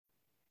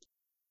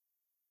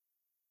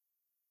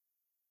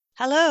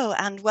Hello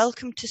and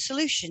welcome to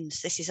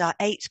Solutions. This is our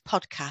 8th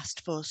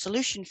podcast for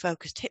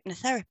solution-focused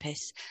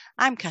hypnotherapists.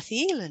 I'm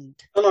Cathy Eland.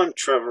 And I'm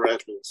Trevor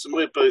Edwards, and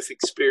we're both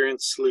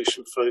experienced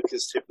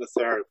solution-focused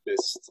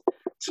hypnotherapists.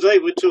 Today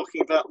we're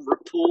talking about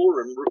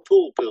rapport and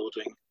rapport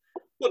building.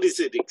 What is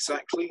it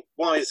exactly?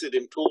 Why is it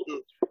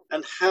important?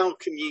 And how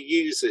can you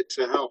use it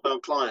to help our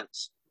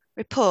clients?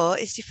 Rapport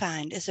is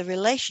defined as a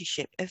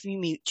relationship of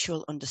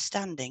mutual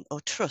understanding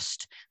or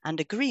trust and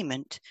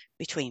agreement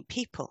between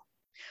people.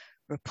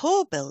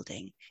 Rapport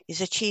building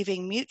is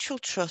achieving mutual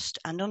trust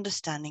and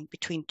understanding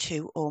between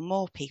two or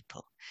more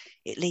people.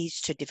 It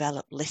leads to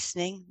developed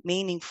listening,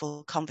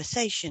 meaningful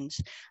conversations,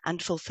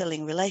 and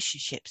fulfilling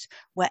relationships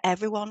where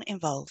everyone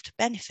involved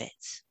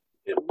benefits.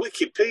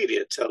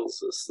 Wikipedia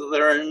tells us that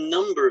there are a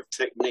number of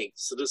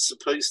techniques that are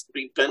supposed to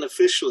be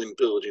beneficial in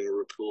building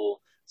rapport,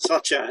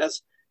 such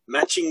as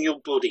matching your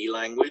body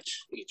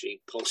language,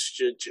 e.g.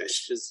 posture,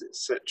 gestures,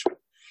 etc.,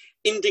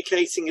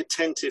 indicating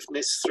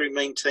attentiveness through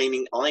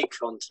maintaining eye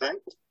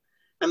contact,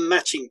 and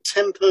matching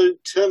tempo,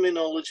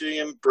 terminology,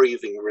 and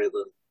breathing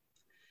rhythm.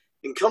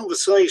 In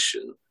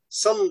conversation,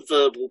 some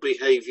verbal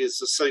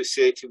behaviours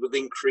associated with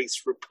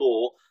increased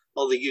rapport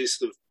are the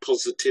use of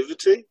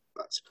positivity,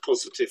 that's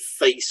positive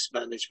face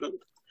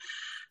management,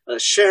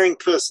 sharing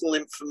personal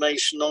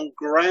information on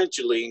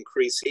gradually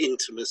increased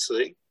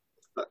intimacy,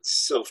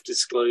 that's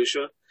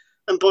self-disclosure,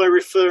 and by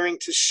referring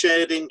to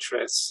shared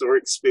interests or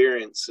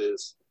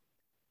experiences.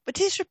 But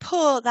is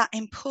rapport that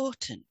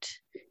important?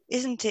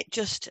 Isn't it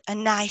just a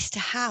nice to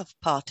have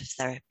part of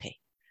therapy?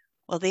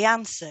 Well, the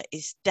answer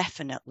is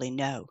definitely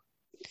no.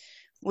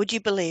 Would you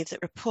believe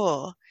that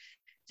rapport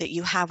that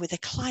you have with a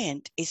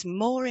client is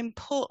more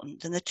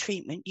important than the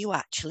treatment you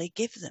actually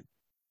give them?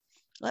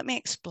 Let me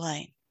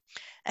explain.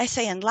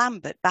 Essay and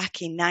Lambert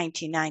back in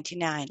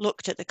 1999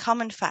 looked at the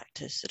common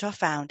factors that are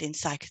found in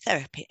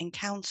psychotherapy and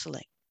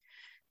counselling.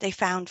 They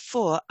found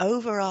 4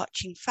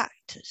 overarching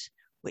factors,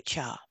 which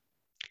are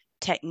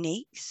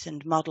techniques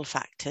and model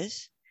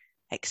factors,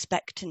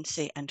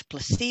 expectancy and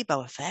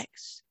placebo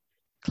effects,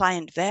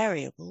 client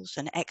variables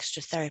and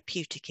extra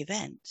therapeutic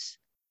events,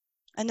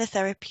 and the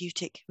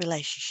therapeutic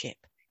relationship,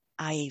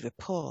 i.e.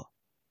 rapport.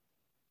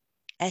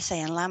 Essay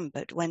and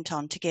Lambert went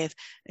on to give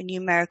a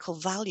numerical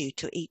value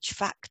to each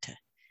factor.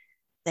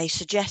 They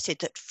suggested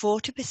that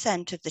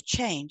 40% of the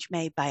change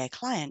made by a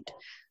client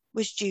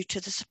was due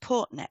to the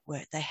support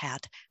network they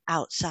had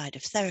outside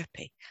of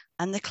therapy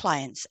and the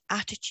client's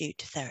attitude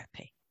to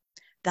therapy.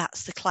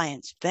 That's the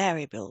client's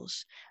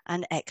variables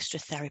and extra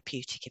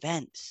therapeutic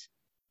events.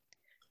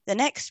 The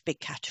next big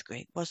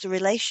category was the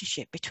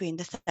relationship between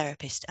the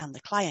therapist and the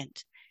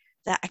client.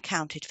 That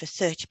accounted for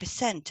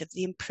 30% of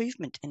the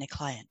improvement in a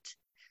client.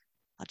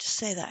 I'll just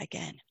say that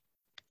again.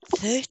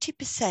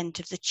 30%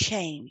 of the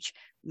change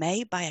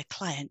made by a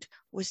client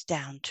was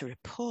down to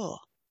rapport.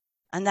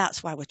 And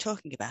that's why we're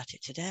talking about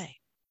it today.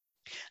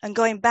 And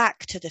going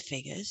back to the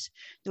figures,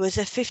 there was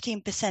a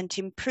 15%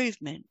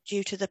 improvement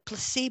due to the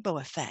placebo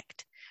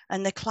effect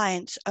and the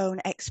client's own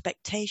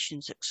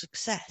expectations of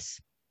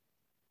success.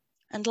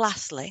 And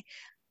lastly,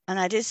 and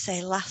I did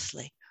say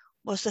lastly,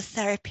 was the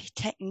therapy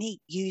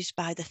technique used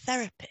by the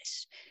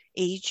therapist,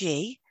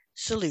 e.g.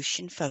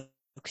 solution-focused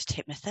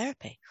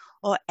hypnotherapy,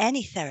 or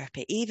any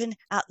therapy, even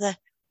at the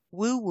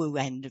woo-woo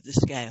end of the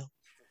scale.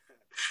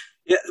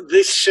 Yeah,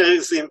 this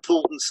shows the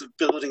importance of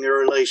building a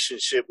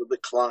relationship with the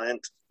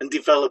client and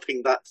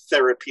developing that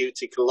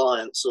therapeutic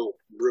alliance or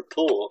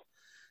rapport.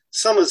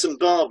 Summers and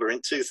Barber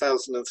in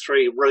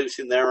 2003 wrote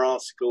in their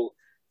article,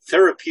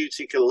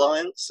 Therapeutic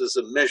Alliance as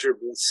a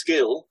Measurable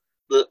Skill,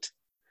 that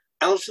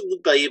out of the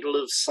babel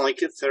of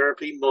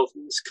psychotherapy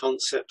models,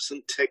 concepts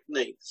and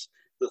techniques,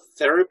 the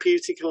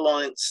therapeutic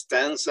alliance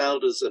stands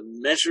out as a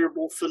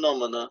measurable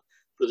phenomena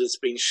that has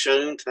been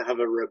shown to have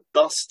a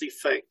robust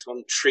effect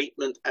on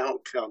treatment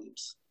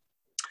outcomes.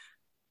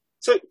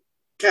 So,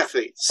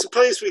 Cathy,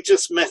 suppose we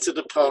just met at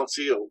a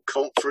party or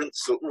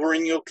conference or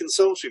in your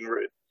consulting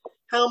room.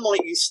 How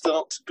might you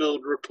start to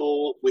build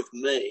rapport with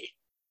me?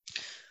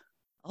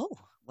 Oh,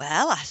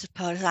 well, I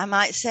suppose I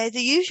might say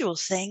the usual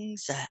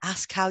things.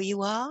 Ask how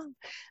you are.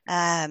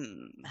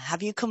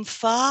 Have you come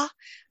far?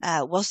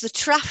 Was the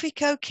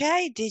traffic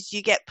okay? Did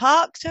you get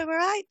parked all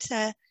right?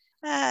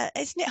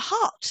 Isn't it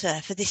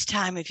hot for this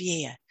time of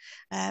year?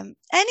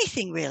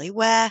 Anything really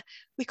where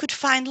we could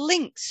find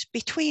links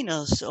between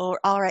us or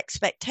our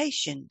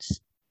expectations.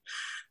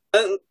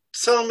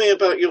 Tell me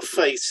about your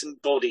face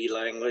and body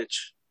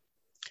language.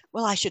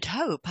 Well, I should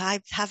hope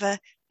I'd have a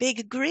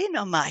big grin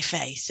on my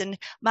face and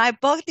my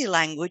body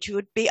language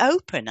would be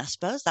open. I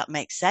suppose that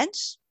makes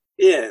sense.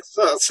 Yes,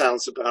 that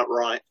sounds about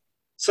right.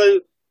 So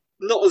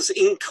not as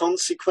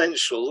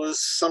inconsequential as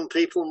some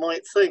people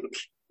might think.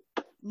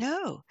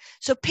 No.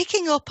 So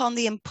picking up on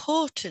the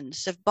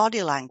importance of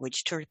body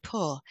language to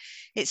rapport,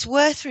 it's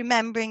worth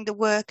remembering the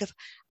work of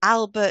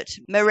Albert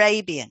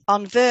Mehrabian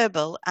on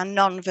verbal and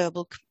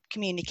non-verbal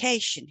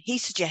communication. He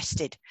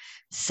suggested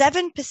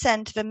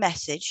 7% of a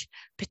message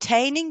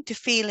pertaining to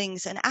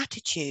feelings and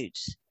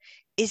attitudes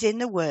is in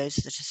the words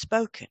that are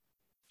spoken.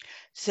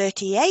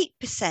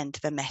 38%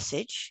 of a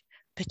message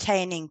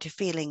pertaining to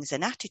feelings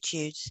and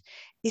attitudes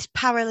is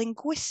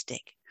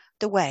paralinguistic,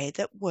 the way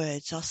that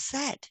words are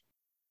said.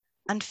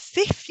 And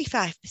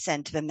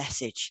 55% of a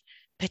message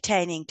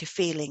pertaining to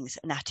feelings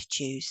and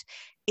attitudes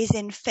is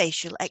in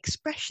facial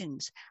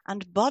expressions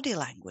and body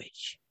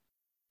language.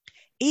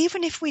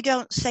 Even if we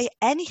don't say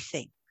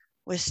anything,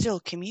 we're still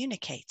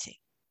communicating.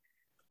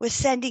 We're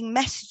sending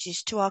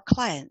messages to our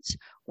clients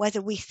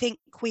whether we think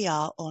we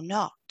are or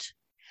not.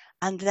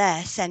 And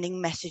they're sending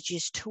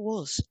messages to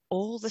us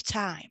all the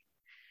time.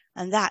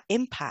 And that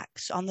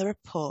impacts on the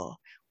rapport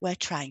we're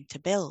trying to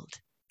build.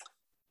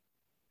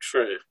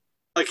 True.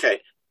 Okay.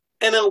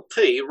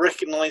 NLP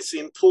recognised the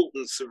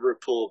importance of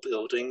rapport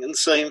building and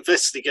so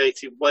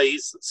investigated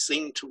ways that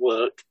seemed to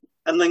work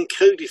and then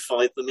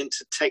codified them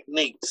into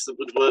techniques that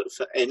would work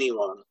for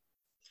anyone.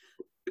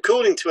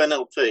 According to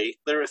NLP,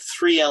 there are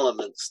 3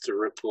 elements to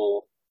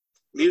rapport.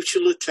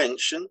 Mutual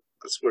attention,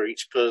 that's where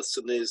each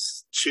person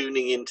is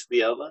tuning into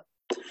the other.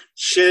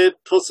 Shared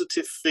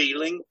positive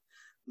feeling,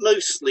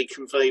 mostly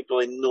conveyed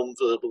by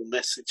non-verbal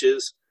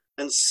messages.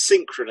 And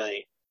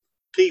synchrony,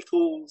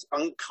 people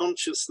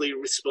unconsciously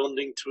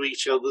responding to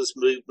each other's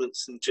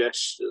movements and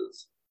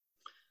gestures.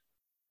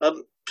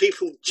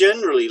 People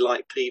generally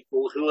like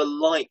people who are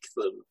like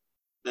them.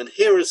 And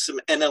here are some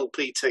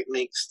NLP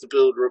techniques to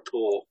build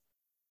rapport.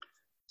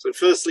 So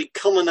firstly,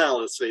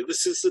 commonality.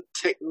 This is a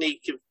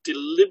technique of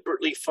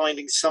deliberately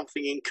finding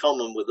something in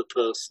common with a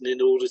person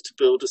in order to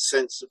build a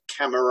sense of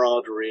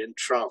camaraderie and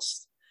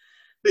trust.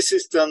 This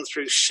is done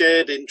through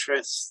shared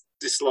interests,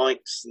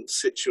 dislikes, and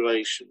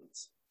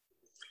situations.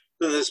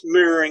 Then there's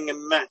mirroring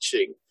and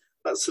matching.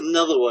 That's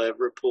another way of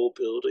rapport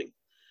building.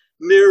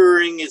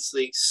 Mirroring is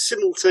the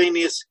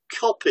simultaneous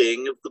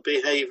copying of the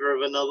behaviour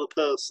of another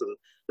person,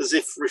 as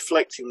if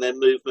reflecting their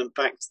movement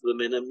back to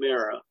them in a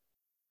mirror.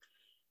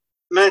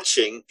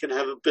 Matching can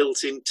have a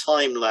built-in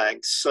time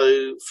lag.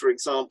 So, for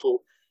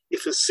example,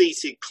 if a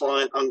seated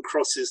client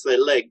uncrosses their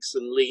legs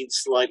and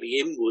leans slightly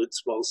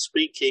inwards while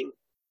speaking,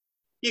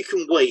 you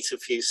can wait a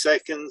few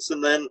seconds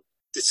and then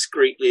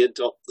discreetly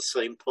adopt the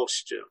same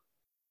posture.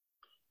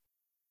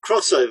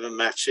 Crossover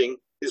matching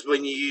is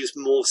when you use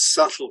more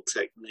subtle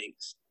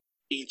techniques,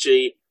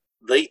 e.g.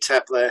 they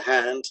tap their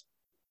hand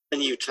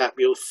and you tap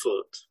your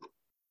foot.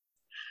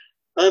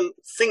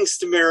 Things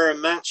to mirror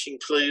and match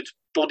include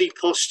body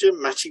posture,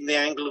 matching the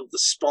angle of the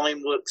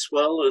spine works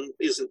well and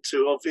isn't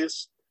too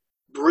obvious.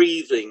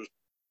 Breathing,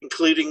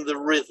 including the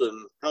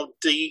rhythm, how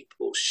deep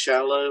or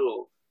shallow,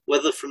 or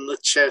whether from the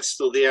chest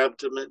or the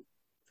abdomen.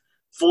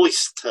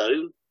 Voice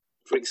tone,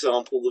 for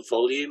example, the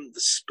volume, the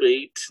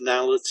speed,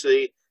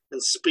 tonality,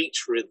 and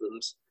speech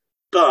rhythms,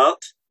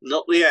 but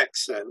not the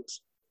accent.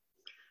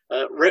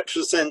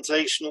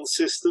 Representational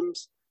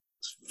systems,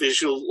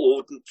 visual,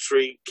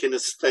 auditory,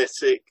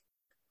 kinesthetic,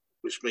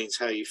 which means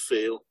how you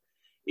feel.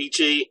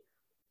 E.g.,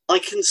 I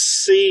can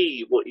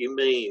see what you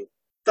mean.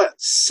 That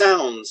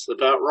sounds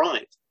about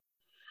right.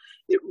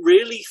 It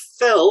really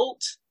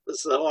felt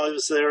as though I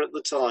was there at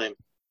the time.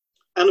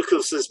 And of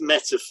course, there's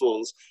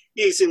metaphors,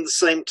 using the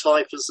same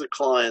type as the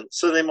client.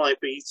 So they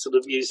might be sort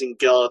of using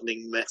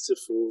gardening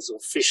metaphors or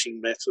fishing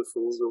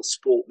metaphors or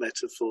sport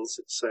metaphors,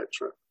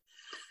 etc.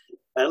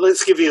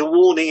 Let's give you a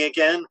warning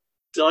again.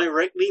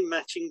 Directly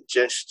matching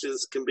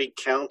gestures can be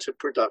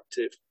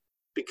counterproductive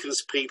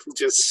because people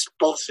just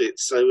spot it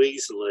so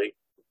easily.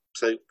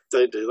 So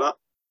don't do that.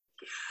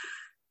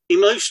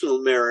 Emotional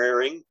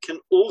mirroring can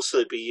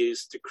also be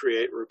used to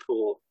create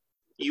rapport.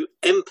 You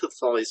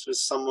empathise with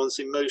someone's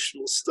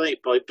emotional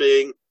state by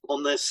being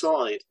on their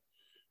side.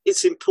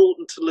 It's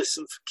important to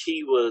listen for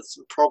keywords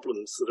and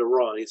problems that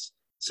arise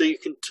so you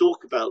can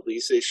talk about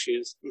these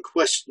issues and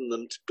question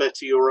them to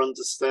better your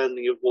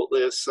understanding of what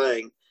they're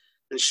saying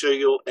and show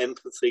your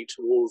empathy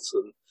towards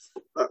them.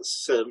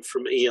 That's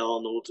from E.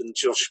 Arnold and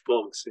Josh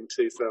Boggs in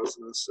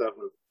 2007.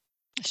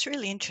 It's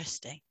really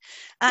interesting.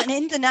 And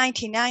in the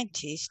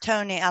 1990s,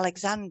 Tony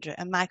Alexandra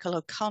and Michael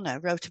O'Connor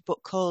wrote a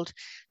book called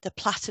The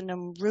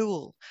Platinum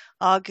Rule,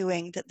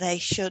 arguing that they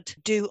should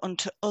do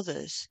unto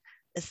others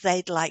as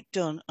they'd like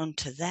done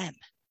unto them.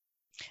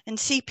 And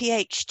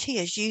CPHT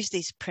has used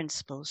these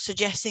principles,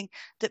 suggesting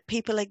that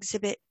people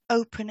exhibit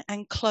open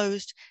and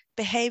closed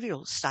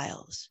behavioural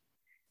styles.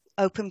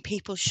 Open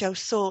people show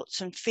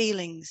thoughts and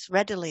feelings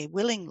readily,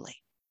 willingly.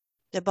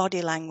 Their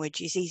body language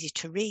is easy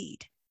to read.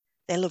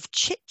 They love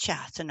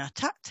chit-chat and are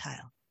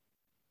tactile.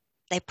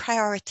 They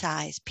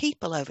prioritise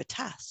people over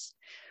tasks,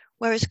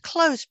 whereas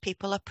closed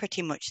people are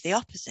pretty much the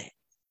opposite.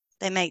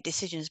 They make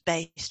decisions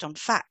based on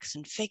facts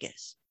and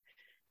figures.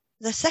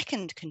 The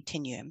second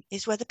continuum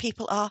is whether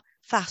people are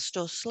fast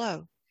or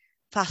slow.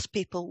 Fast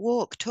people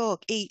walk,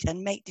 talk, eat,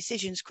 and make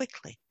decisions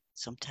quickly.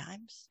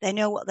 Sometimes they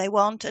know what they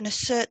want and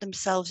assert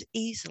themselves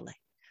easily.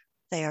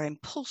 They are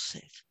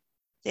impulsive.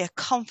 They are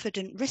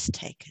confident risk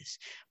takers,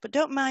 but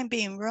don't mind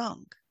being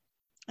wrong.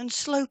 And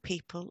slow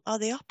people are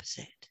the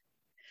opposite.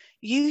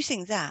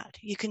 Using that,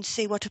 you can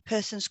see what a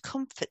person's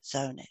comfort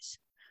zone is.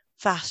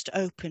 Fast,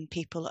 open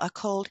people are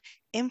called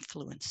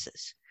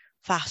influencers.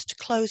 Fast,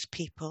 closed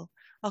people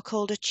are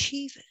called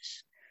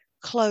achievers.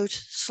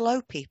 closed,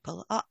 slow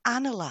people are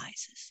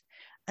analysers,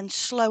 and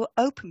slow,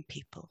 open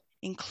people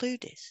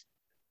includers.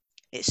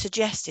 It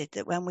suggested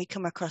that when we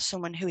come across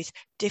someone who is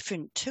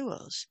different to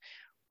us,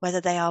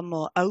 whether they are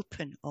more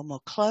open or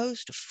more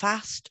closed, or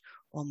fast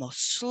or more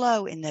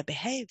slow in their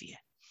behaviour,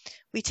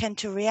 we tend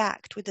to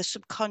react with a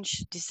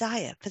subconscious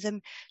desire for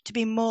them to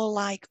be more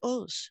like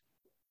us.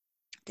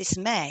 This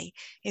may,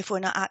 if we're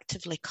not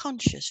actively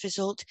conscious,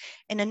 result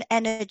in an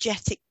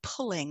energetic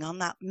pulling on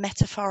that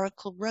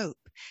metaphorical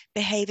rope,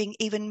 behaving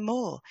even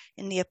more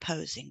in the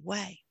opposing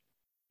way.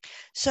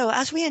 So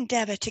as we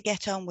endeavour to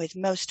get on with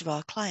most of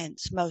our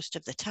clients most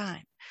of the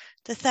time,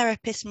 the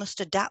therapist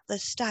must adapt their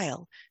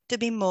style to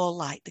be more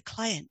like the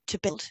client, to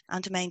build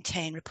and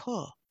maintain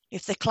rapport.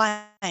 If the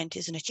client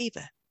is an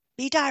achiever,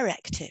 be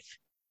directive.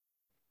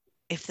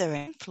 If they're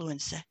an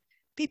influencer,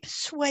 be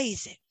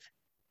persuasive.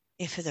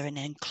 If they're an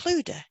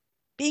includer,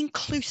 be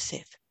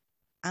inclusive.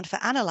 And for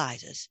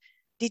analysers,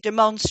 be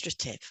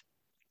demonstrative.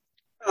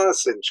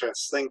 That's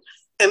interesting.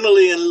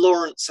 Emily and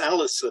Lawrence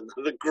Allison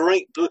have a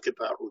great book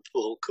about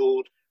rapport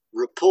called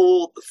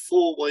Rapport, the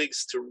 4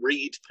 Ways to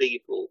Read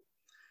People.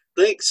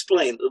 They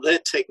explain that their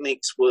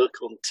techniques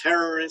work on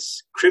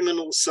terrorists,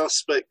 criminal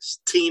suspects,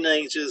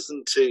 teenagers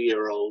and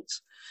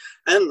 2-year-olds.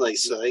 And they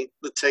say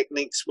the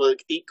techniques work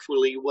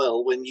equally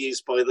well when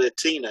used by their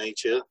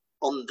teenager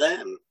on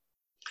them.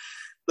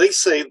 They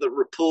say that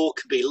rapport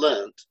can be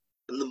learnt,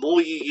 and the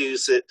more you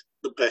use it,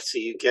 the better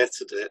you get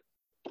at it.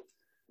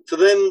 For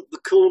them, the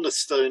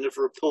cornerstone of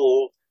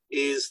rapport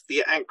is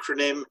the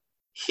acronym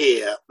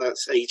HEAR,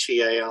 that's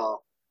HEAR,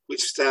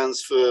 which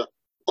stands for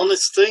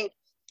honesty,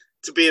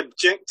 to be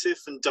objective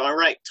and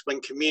direct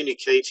when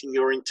communicating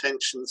your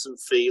intentions and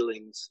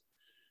feelings.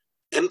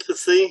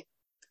 Empathy,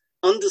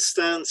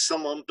 understand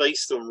someone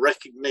based on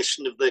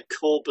recognition of their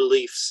core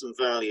beliefs and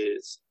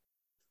values.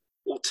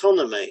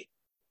 Autonomy,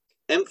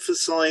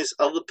 emphasize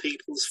other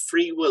people's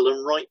free will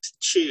and right to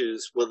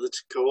choose whether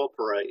to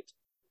cooperate.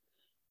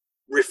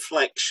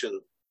 Reflection,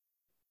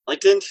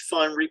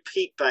 identify and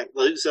repeat back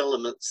those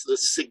elements that are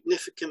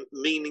significant,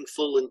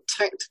 meaningful and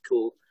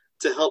tactical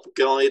to help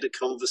guide a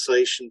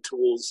conversation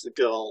towards the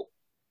goal.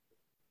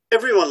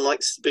 Everyone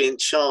likes to be in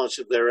charge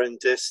of their own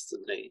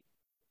destiny,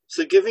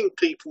 so giving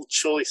people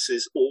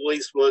choices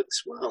always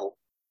works well.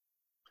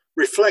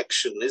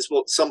 Reflection is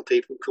what some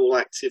people call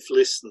active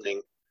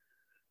listening.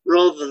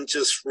 Rather than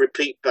just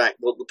repeat back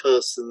what the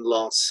person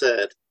last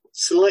said,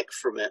 select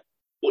from it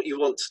what you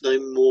want to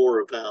know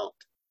more about.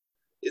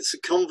 It's a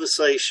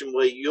conversation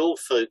where your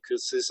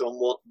focus is on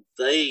what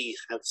they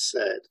have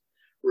said,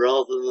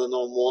 rather than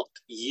on what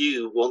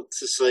you want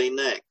to say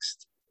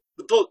next.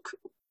 The book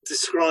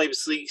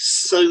describes the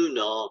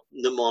SONAR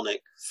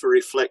mnemonic for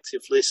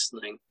reflective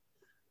listening,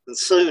 and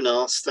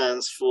SONAR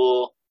stands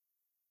for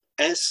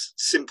S,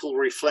 simple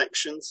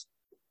reflections,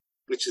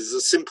 which is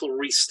a simple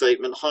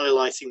restatement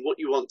highlighting what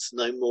you want to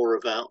know more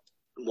about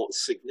and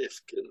what's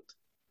significant.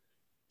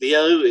 The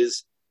O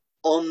is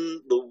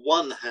on the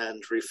one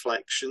hand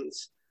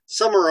reflections,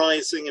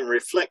 summarizing and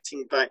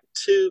reflecting back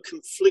 2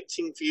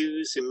 conflicting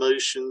views,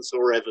 emotions,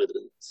 or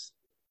evidence.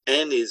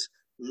 N is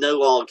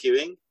no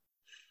arguing.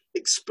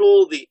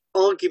 Explore the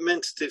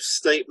argumentative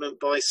statement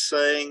by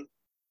saying,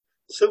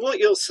 so what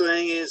you're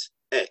saying is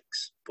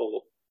X,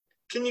 or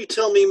can you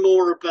tell me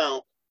more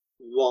about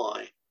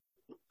Y?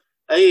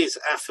 A is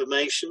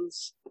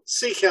affirmations.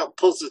 Seek out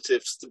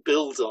positives to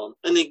build on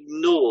and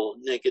ignore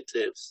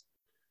negatives.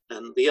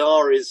 And the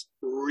R is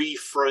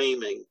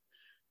reframing.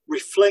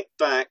 Reflect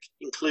back,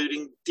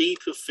 including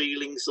deeper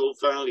feelings or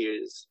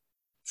values.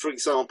 For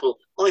example,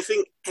 I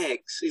think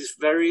X is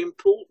very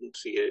important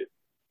to you.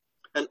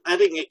 And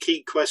adding a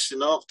key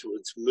question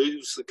afterwards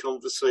moves the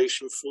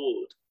conversation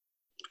forward.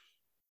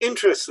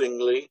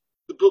 Interestingly,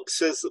 the book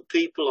says that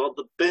people are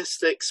the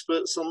best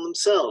experts on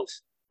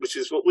themselves, which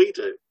is what we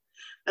do.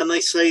 And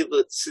they say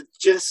that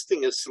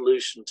suggesting a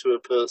solution to a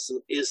person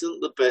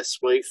isn't the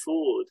best way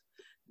forward.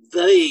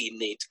 They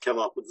need to come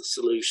up with a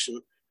solution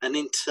and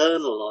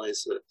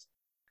internalize it.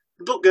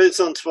 The book goes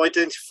on to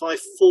identify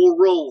 4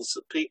 roles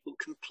that people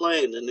can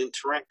play in an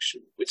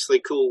interaction, which they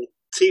call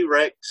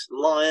T-Rex,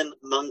 lion,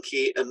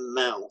 monkey, and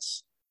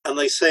mouse. And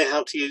they say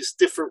how to use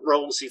different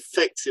roles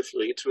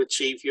effectively to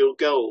achieve your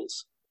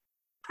goals.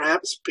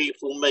 Perhaps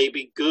people may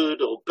be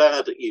good or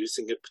bad at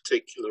using a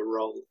particular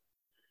role.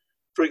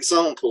 For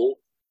example,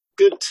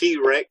 good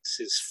T-Rex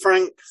is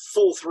frank,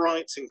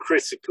 forthright, and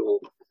critical,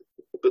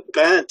 but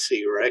bad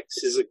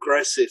T-Rex is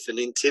aggressive and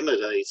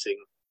intimidating.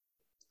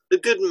 A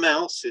good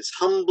mouse is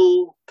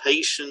humble,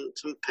 patient,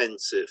 and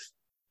pensive,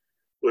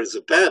 whereas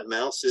a bad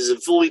mouse is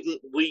avoidant,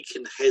 weak,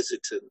 and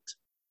hesitant.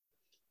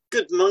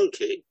 Good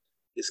monkey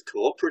is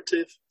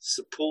cooperative,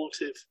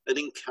 supportive, and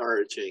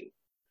encouraging.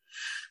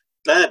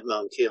 Bad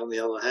monkey, on the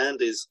other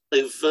hand, is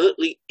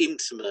overtly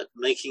intimate,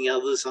 making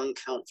others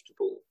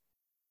uncomfortable.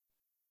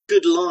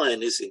 Good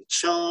lion is in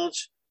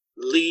charge,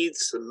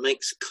 leads, and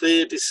makes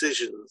clear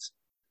decisions,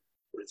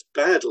 whereas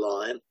bad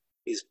lion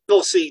is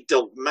bossy,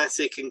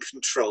 dogmatic, and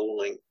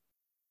controlling.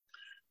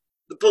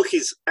 The book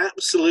is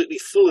absolutely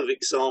full of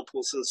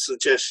examples and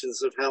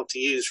suggestions of how to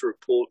use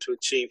rapport to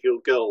achieve your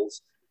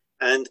goals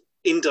and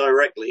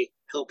indirectly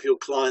help your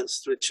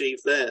clients to achieve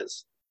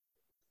theirs.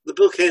 The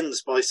book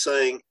ends by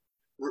saying,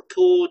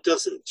 rapport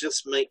doesn't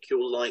just make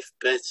your life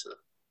better,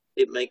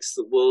 it makes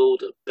the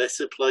world a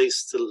better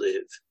place to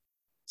live.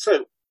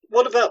 So,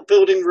 what about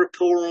building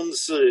rapport on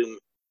Zoom?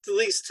 Do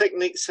these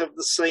techniques have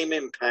the same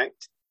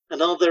impact?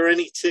 And are there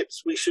any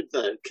tips we should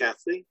know,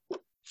 Kathy?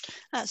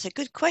 That's a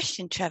good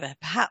question, Trevor.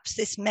 Perhaps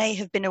this may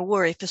have been a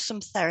worry for some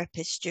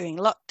therapists during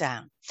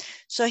lockdown.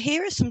 So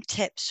here are some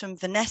tips from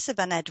Vanessa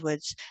Van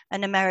Edwards,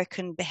 an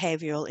American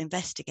behavioural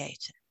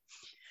investigator.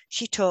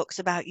 She talks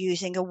about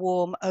using a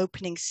warm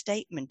opening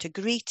statement, a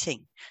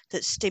greeting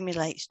that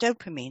stimulates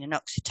dopamine and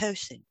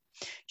oxytocin.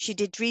 She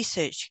did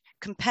research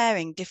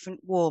comparing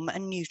different warm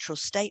and neutral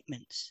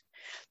statements.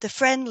 The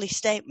friendly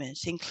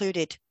statements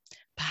included,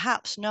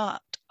 perhaps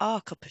not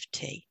our cup of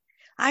tea,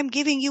 I'm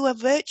giving you a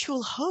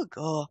virtual hug,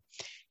 or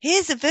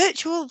here's a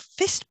virtual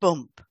fist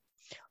bump,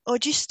 or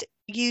just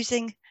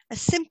using a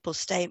simple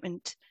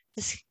statement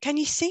as, can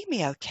you see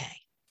me okay?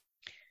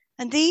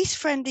 And these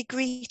friendly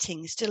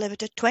greetings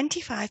delivered a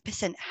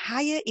 25%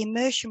 higher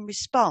immersion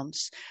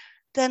response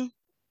than,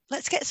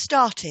 let's get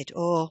started,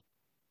 or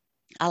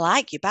I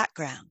like your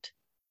background.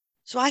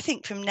 So I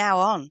think from now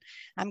on,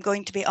 I'm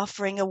going to be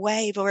offering a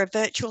wave or a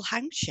virtual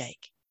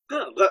handshake.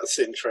 Oh, that's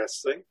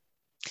interesting.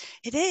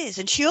 It is.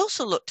 And she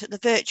also looked at the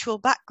virtual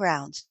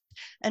backgrounds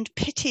and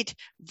pitted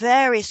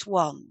various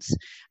ones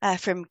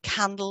from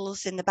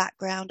candles in the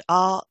background,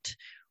 art,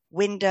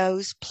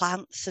 windows,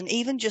 plants, and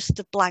even just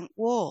a blank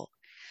wall.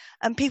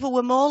 And people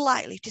were more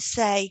likely to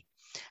say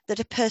that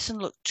a person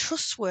looked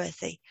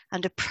trustworthy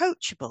and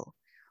approachable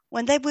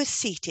when they were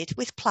seated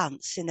with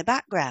plants in the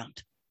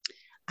background.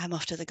 I'm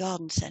off to the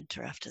garden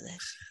centre after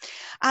this.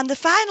 And the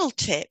final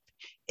tip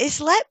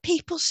is let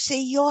people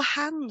see your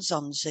hands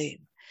on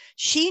Zoom.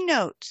 She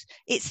notes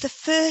it's the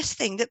first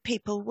thing that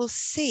people will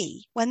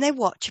see when they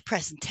watch a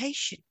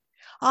presentation.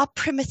 Our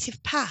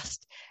primitive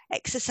past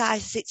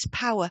exercises its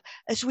power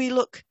as we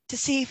look to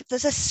see if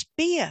there's a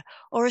spear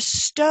or a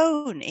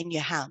stone in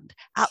your hand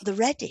at the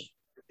ready.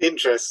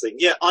 Interesting.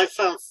 Yeah, I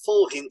found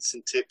 4 hints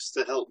and tips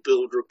to help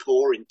build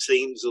rapport in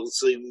Teams or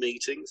Zoom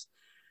meetings.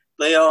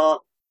 They are: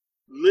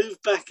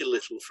 move back a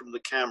little from the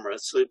camera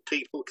so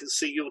people can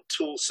see your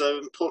torso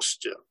and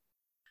posture.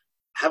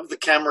 Have the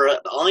camera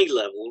at eye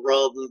level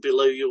rather than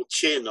below your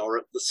chin or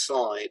at the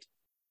side.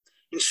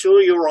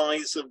 Ensure your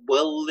eyes are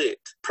well lit,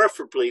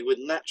 preferably with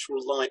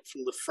natural light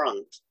from the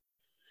front.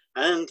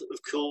 And, of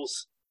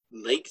course,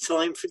 make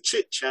time for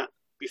chit-chat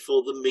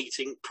before the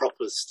meeting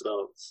proper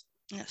starts.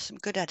 That's some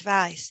good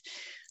advice.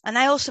 And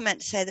I also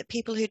meant to say that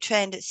people who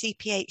trained at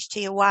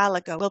CPHT a while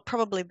ago will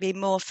probably be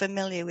more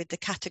familiar with the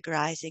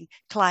categorizing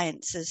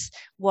clients as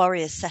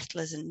warriors,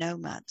 settlers, and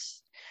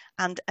nomads.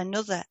 And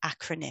another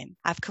acronym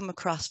I've come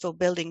across for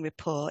building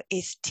rapport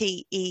is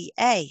TEAT,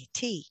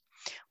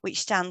 which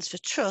stands for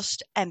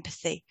trust,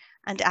 empathy,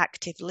 and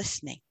active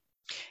listening.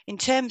 In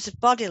terms of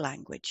body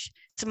language,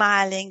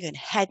 smiling and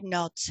head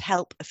nods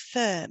help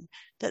affirm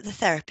that the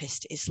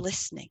therapist is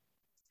listening.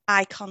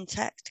 Eye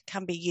contact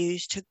can be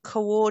used to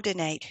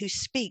coordinate who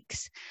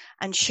speaks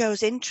and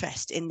shows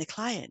interest in the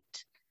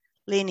client.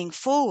 Leaning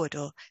forward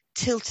or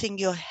tilting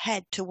your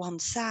head to one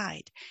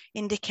side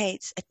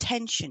indicates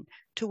attention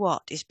to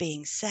what is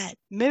being said.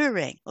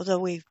 Mirroring, although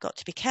we've got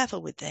to be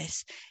careful with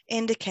this,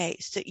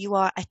 indicates that you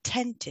are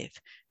attentive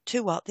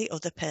to what the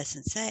other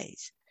person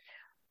says.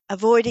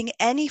 Avoiding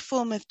any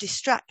form of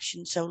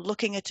distraction, so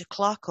looking at a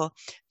clock or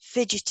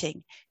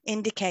fidgeting,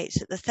 indicates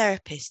that the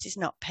therapist is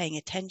not paying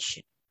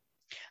attention.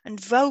 And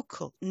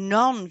vocal,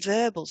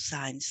 non-verbal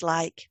signs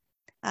like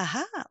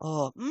aha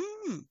or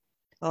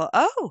or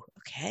oh,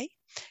 okay,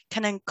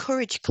 can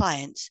encourage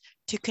clients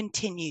to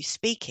continue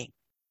speaking.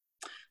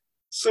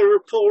 So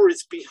rapport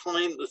is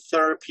behind the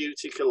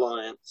therapeutic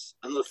alliance,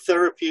 and the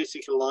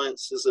therapeutic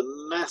alliance has a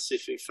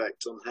massive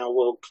effect on how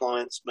well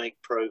clients make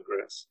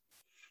progress.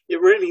 It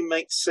really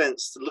makes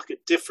sense to look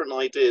at different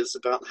ideas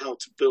about how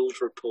to build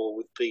rapport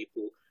with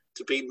people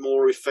to be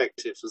more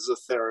effective as a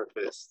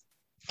therapist.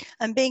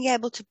 And being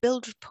able to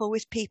build rapport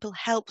with people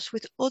helps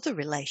with other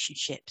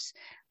relationships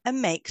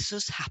and makes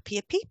us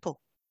happier people.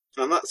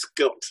 And that's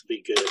got to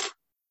be good.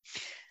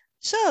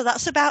 So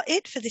that's about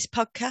it for this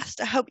podcast.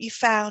 I hope you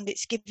found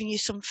it's given you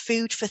some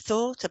food for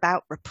thought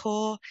about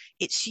rapport,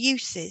 its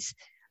uses,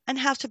 and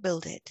how to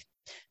build it.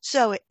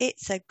 So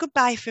it's a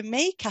goodbye from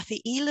me,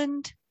 Kathy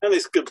Eland. And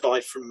it's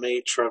goodbye from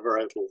me, Trevor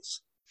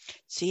Edels.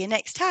 See you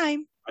next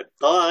time.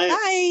 Bye.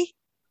 Bye.